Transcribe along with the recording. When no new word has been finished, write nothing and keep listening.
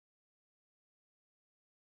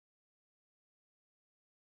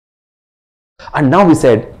And now we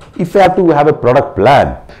said, if you have to have a product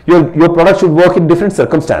plan, your product should work in different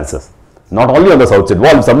circumstances, not only on the south side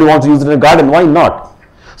wall. If somebody wants to use it in a garden, why not?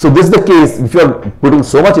 So this is the case. If you are putting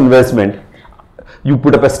so much investment, you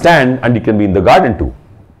put up a stand and it can be in the garden too.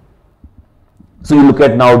 So you look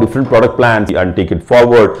at now different product plans and take it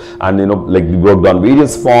forward, and like we worked on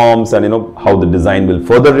various forms, and how the design will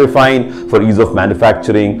further refine for ease of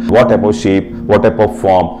manufacturing, what type of shape, what type of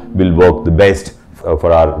form will work the best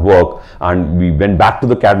for our work. And we went back to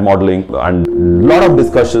the CAD modeling and a lot of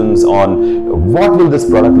discussions on what will this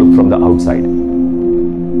product look from the outside.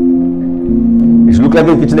 It should look like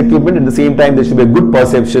a kitchen equipment. At the same time, there should be a good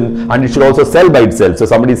perception, and it should also sell by itself. So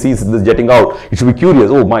somebody sees this jetting out, it should be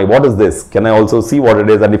curious. Oh my, what is this? Can I also see what it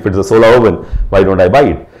is? And if it's a solar oven, why don't I buy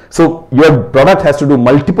it? So your product has to do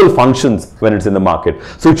multiple functions when it's in the market.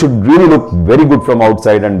 So it should really look very good from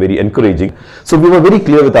outside and very encouraging. So we were very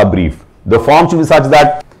clear with our brief. The form should be such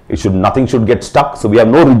that nothing should get stuck. So we have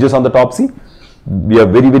no ridges on the top. See, we have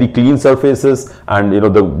very, very clean surfaces, and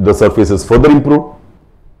the surface is further improved.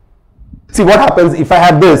 See what happens if I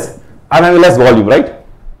have this and I have less volume, right?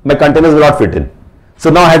 My containers will not fit in. So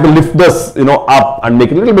now I have to lift this, up and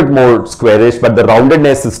make it a little bit more squarish, but the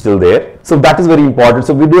roundedness is still there. So that is very important.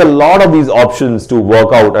 So we do a lot of these options to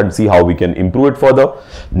work out and see how we can improve it further.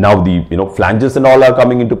 Now the flanges and all are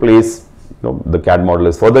coming into place. The CAD model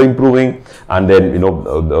is further improving, and then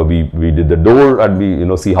we did the door, and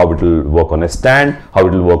we see how it will work on a stand, how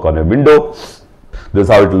it will work on a window. This is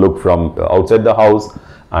how it will look from outside the house.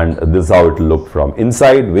 And this is how it will look from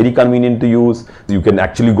inside. Very convenient to use. You can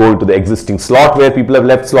actually go into the existing slot where people have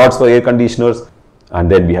left slots for air conditioners. And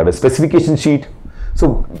then we have a specification sheet.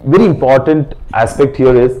 So very important aspect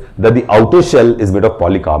here is that the outer shell is made of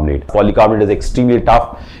polycarbonate. Polycarbonate is extremely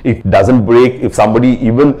tough. It doesn't break. If somebody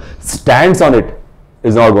even stands on it,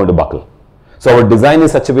 it's not going to buckle. So our design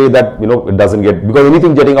is such a way that it doesn't get, because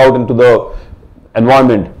anything jetting out into the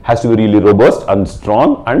environment has to be really robust and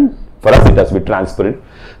strong, and for us it has to be transparent.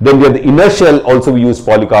 Then we have the inner shell. Also we use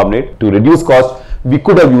polycarbonate to reduce cost. We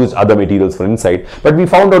could have used other materials for inside, but we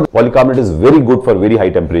found out polycarbonate is very good for very high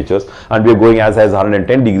temperatures, and we are going as high as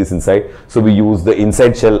 110 degrees inside. So we use the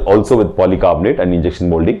inside shell also with polycarbonate and injection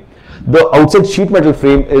molding. The outside sheet metal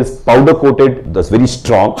frame is powder coated, that's very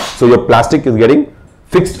strong. So your plastic is getting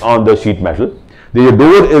fixed on the sheet metal. The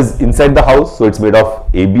door is inside the house, so it's made of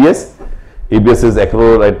ABS. ABS is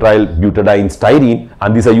acrylonitrile butadiene styrene,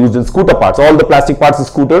 and these are used in scooter parts. All the plastic parts of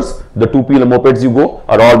scooters, the two-wheeler mopeds you go,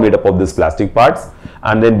 are all made up of this plastic parts.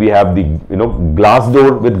 And then we have the glass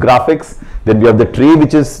door with graphics. Then we have the tray,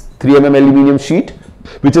 which is 3 mm aluminium sheet,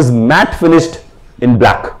 which is matte finished in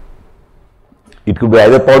black. It could be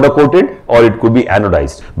either powder coated or it could be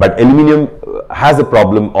anodized, but aluminium has a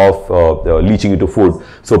problem of leaching into food,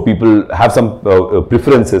 so people have some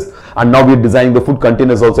preferences. And now we are designing the food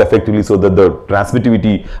containers also effectively, so that the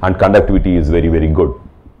transmittivity and conductivity is very, very good.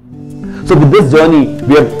 So with this journey,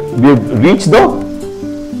 we have reached the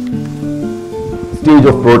stage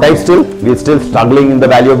of prototype. Still we are still struggling in the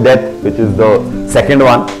valley of death, which is the second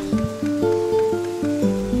one.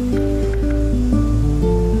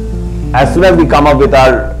 As soon as we come up with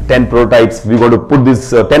our 10 prototypes, we're going to put this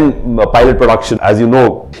 10 pilot production. As you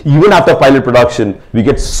know, even after pilot production, we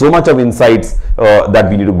get so much of insights that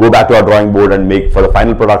we need to go back to our drawing board and make for the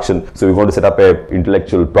final production. So we're going to set up a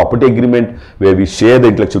intellectual property agreement where we share the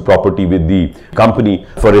intellectual property with the company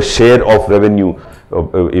for a share of revenue.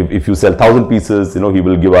 If you sell 1,000 pieces, he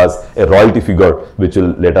will give us a royalty figure, which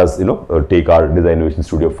will let us, take our design innovation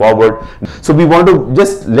studio forward. So we want to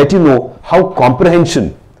just let you know how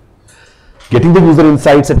comprehension, getting the user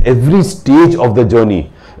insights at every stage of the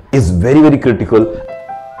journey is very, very critical.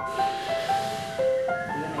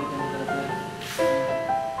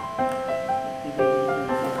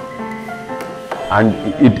 And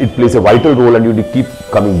it plays a vital role, and you need to keep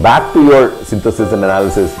coming back to your synthesis and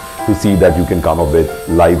analysis to see that you can come up with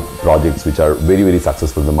live projects which are very, very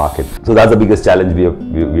successful in the market. So that's the biggest challenge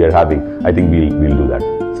we are having. I think we'll do that.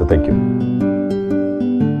 So thank you.